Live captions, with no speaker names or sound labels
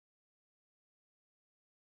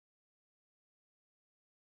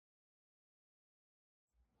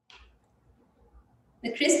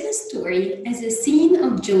The Christmas story as a scene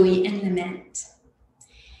of joy and lament.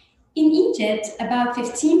 In Egypt, about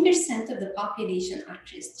 15% of the population are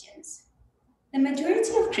Christians. The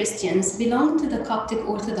majority of Christians belong to the Coptic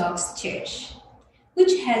Orthodox Church,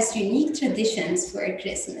 which has unique traditions for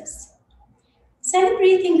Christmas.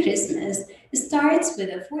 Celebrating Christmas starts with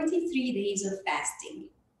the 43 days of fasting,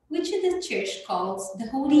 which the Church calls the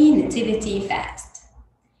Holy Nativity Fast.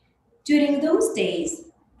 During those days,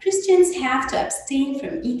 Christians have to abstain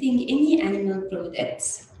from eating any animal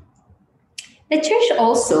products. The Church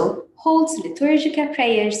also holds liturgical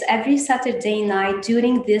prayers every Saturday night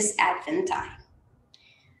during this Advent time.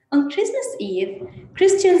 On Christmas Eve,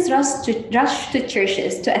 Christians rush to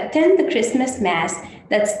churches to attend the Christmas Mass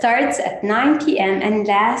that starts at 9 p.m. and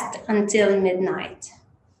lasts until midnight.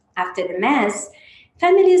 After the Mass,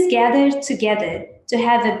 families gather together to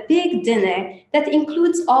have a big dinner that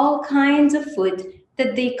includes all kinds of food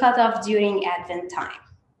that they cut off during Advent time.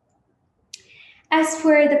 As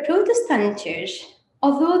for the Protestant Church,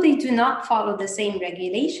 although they do not follow the same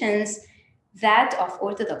regulations that of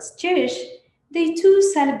Orthodox Church, they too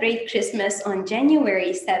celebrate Christmas on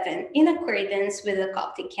January 7 in accordance with the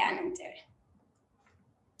Coptic calendar.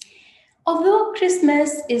 Although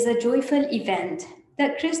Christmas is a joyful event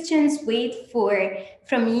that Christians wait for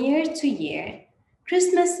from year to year,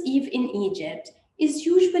 Christmas Eve in Egypt is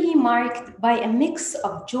usually marked by a mix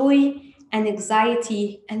of joy and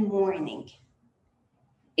anxiety and mourning.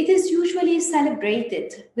 It is usually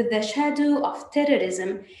celebrated with the shadow of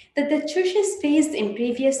terrorism that the churches faced in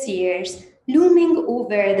previous years looming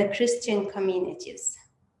over the Christian communities.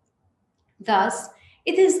 Thus,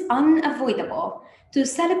 it is unavoidable to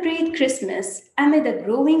celebrate Christmas amid a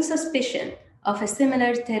growing suspicion of a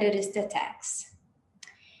similar terrorist attacks.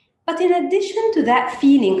 But in addition to that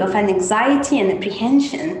feeling of anxiety and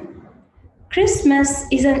apprehension, Christmas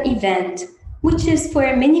is an event which is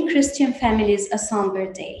for many Christian families a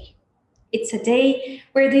somber day. It's a day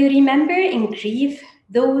where they remember and grieve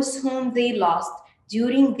those whom they lost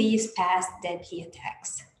during these past deadly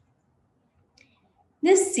attacks.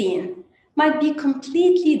 This scene might be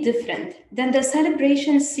completely different than the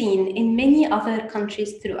celebration seen in many other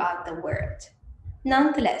countries throughout the world.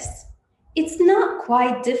 Nonetheless, it's not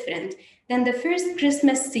quite different than the first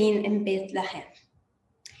Christmas scene in Bethlehem.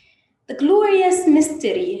 The glorious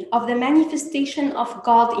mystery of the manifestation of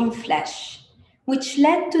God in flesh, which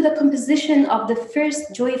led to the composition of the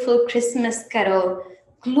first joyful Christmas carol,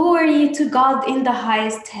 Glory to God in the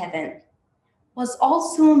highest heaven, was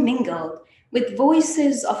also mingled with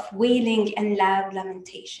voices of wailing and loud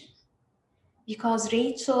lamentation. Because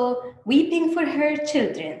Rachel, weeping for her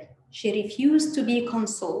children, she refused to be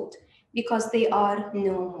consoled because they are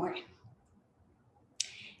no more.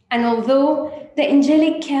 And although the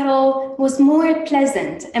angelic carol was more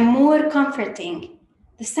pleasant and more comforting,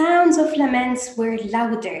 the sounds of laments were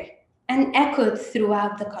louder and echoed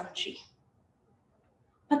throughout the country.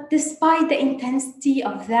 But despite the intensity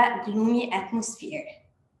of that gloomy atmosphere,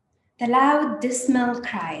 the loud, dismal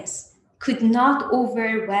cries could not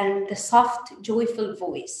overwhelm the soft, joyful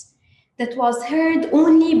voice that was heard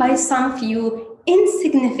only by some few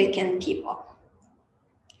insignificant people.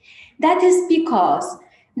 That is because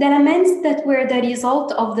the laments that were the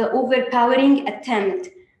result of the overpowering attempt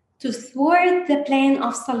to thwart the plan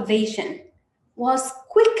of salvation was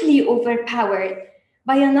quickly overpowered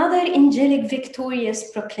by another angelic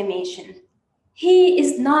victorious proclamation. He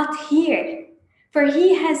is not here, for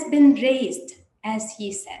he has been raised, as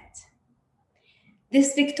he said.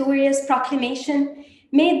 This victorious proclamation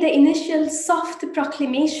made the initial soft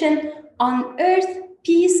proclamation on earth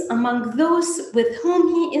peace among those with whom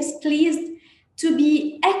he is pleased to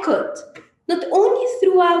be echoed, not only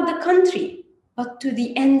throughout the country, but to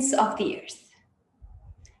the ends of the earth.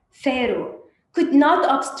 Pharaoh could not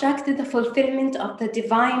obstruct the fulfillment of the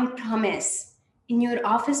divine promise. In your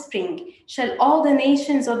offspring shall all the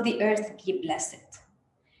nations of the earth be blessed.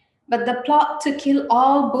 But the plot to kill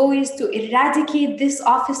all boys to eradicate this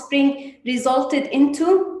offspring resulted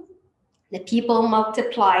into the people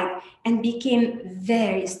multiplied and became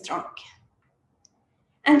very strong.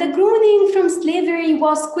 And the groaning from slavery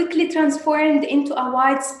was quickly transformed into a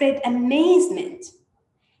widespread amazement.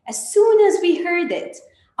 As soon as we heard it,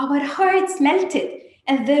 our hearts melted,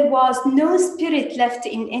 and there was no spirit left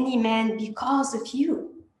in any man because of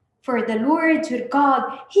you. For the Lord your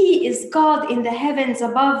God, he is God in the heavens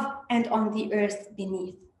above and on the earth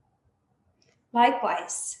beneath.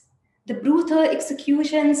 Likewise, the brutal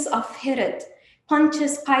executions of Herod,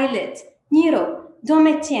 Pontius Pilate, Nero,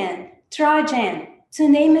 Domitian, Trajan, to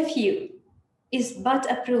name a few, is but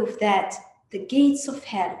a proof that the gates of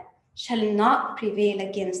hell shall not prevail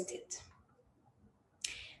against it.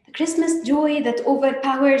 A Christmas joy that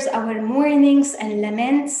overpowers our mournings and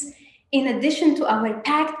laments, in addition to our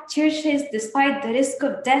packed churches despite the risk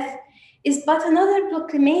of death, is but another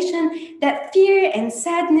proclamation that fear and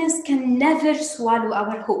sadness can never swallow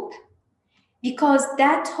our hope. Because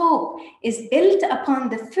that hope is built upon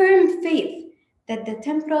the firm faith that the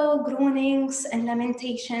temporal groanings and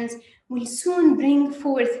lamentations will soon bring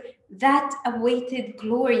forth that awaited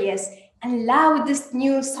glorious and loudest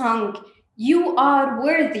new song, "You are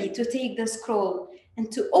worthy to take the scroll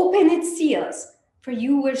and to open its seals, for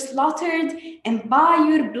you were slaughtered, and by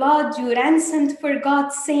your blood you ransomed for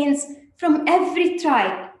God's saints from every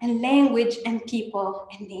tribe and language and people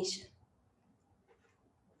and nation."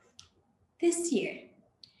 This year,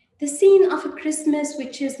 the scene of a Christmas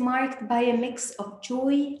which is marked by a mix of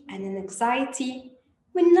joy and an anxiety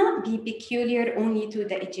will not be peculiar only to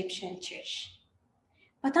the Egyptian church.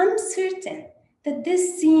 But I'm certain that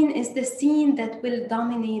this scene is the scene that will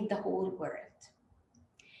dominate the whole world.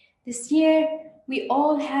 This year, we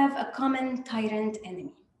all have a common tyrant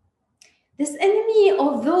enemy. This enemy,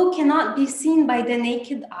 although cannot be seen by the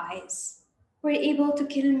naked eyes, were able to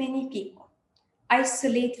kill many people,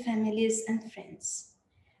 isolate families and friends,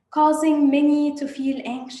 causing many to feel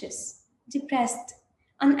anxious, depressed,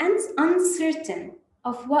 and uncertain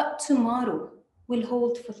of what tomorrow will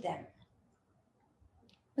hold for them.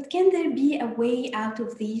 But can there be a way out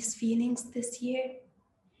of these feelings this year?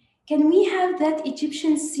 Can we have that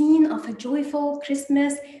Egyptian scene of a joyful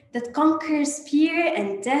Christmas that conquers fear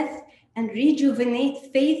and death and rejuvenates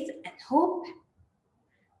faith and hope?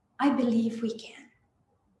 I believe we can.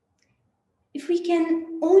 If we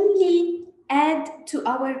can only add to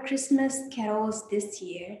our Christmas carols this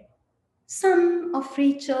year some of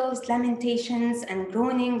Rachel's lamentations and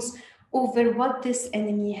groanings over what this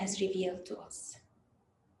enemy has revealed to us.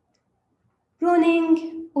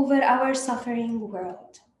 Groaning over our suffering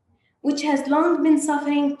world, which has long been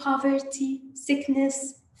suffering poverty,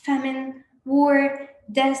 sickness, famine, war,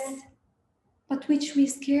 death, but which we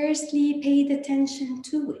scarcely paid attention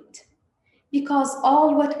to it, because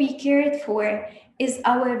all what we cared for is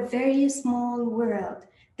our very small world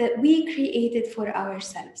that we created for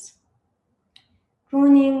ourselves.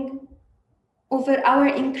 Groaning over our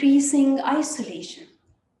increasing isolation,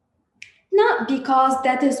 not because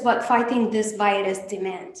that is what fighting this virus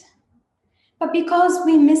demands, but because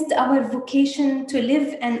we missed our vocation to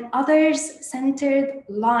live an others-centered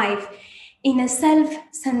life in a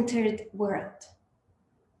self-centered world.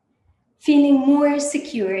 Feeling more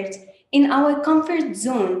secured in our comfort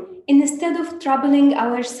zone instead of troubling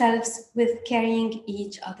ourselves with carrying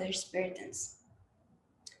each other's burdens.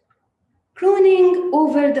 Groaning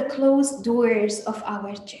over the closed doors of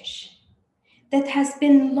our church that has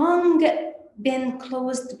long been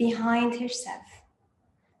closed behind herself,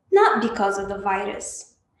 not because of the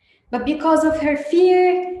virus, but because of her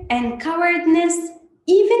fear and cowardness,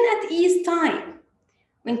 even at Easter time,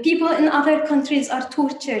 when people in other countries are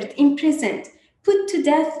tortured, imprisoned, put to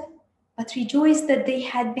death, but rejoice that they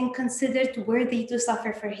had been considered worthy to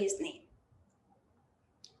suffer for his name.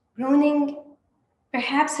 Groaning,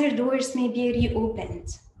 perhaps her doors may be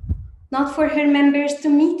reopened, not for her members to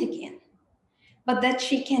meet again, but that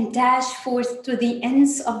she can dash forth to the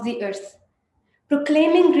ends of the earth,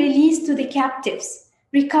 proclaiming release to the captives,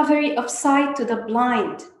 recovery of sight to the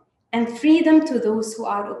blind, and freedom to those who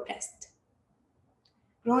are oppressed.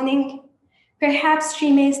 Groaning, perhaps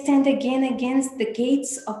she may stand again against the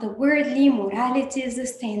gates of the worldly moralities,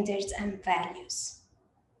 standards, and values.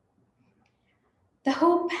 The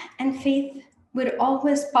hope and faith were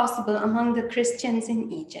always possible among the Christians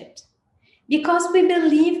in Egypt, because we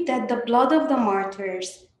believe that the blood of the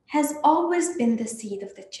martyrs has always been the seed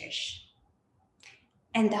of the church.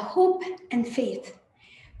 And the hope and faith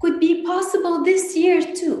could be possible this year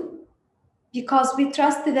too, because we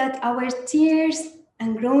trust that our tears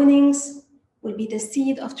and groanings will be the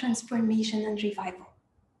seed of transformation and revival.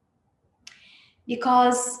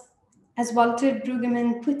 Because, as Walter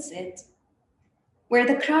Brueggemann puts it, where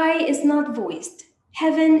the cry is not voiced,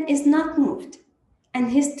 heaven is not moved, and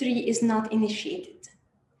history is not initiated.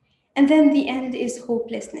 And then the end is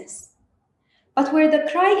hopelessness. But where the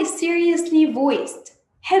cry is seriously voiced,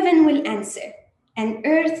 heaven will answer, and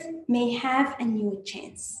earth may have a new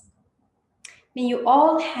chance. May you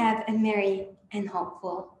all have a merry and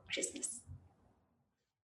hopeful Christmas.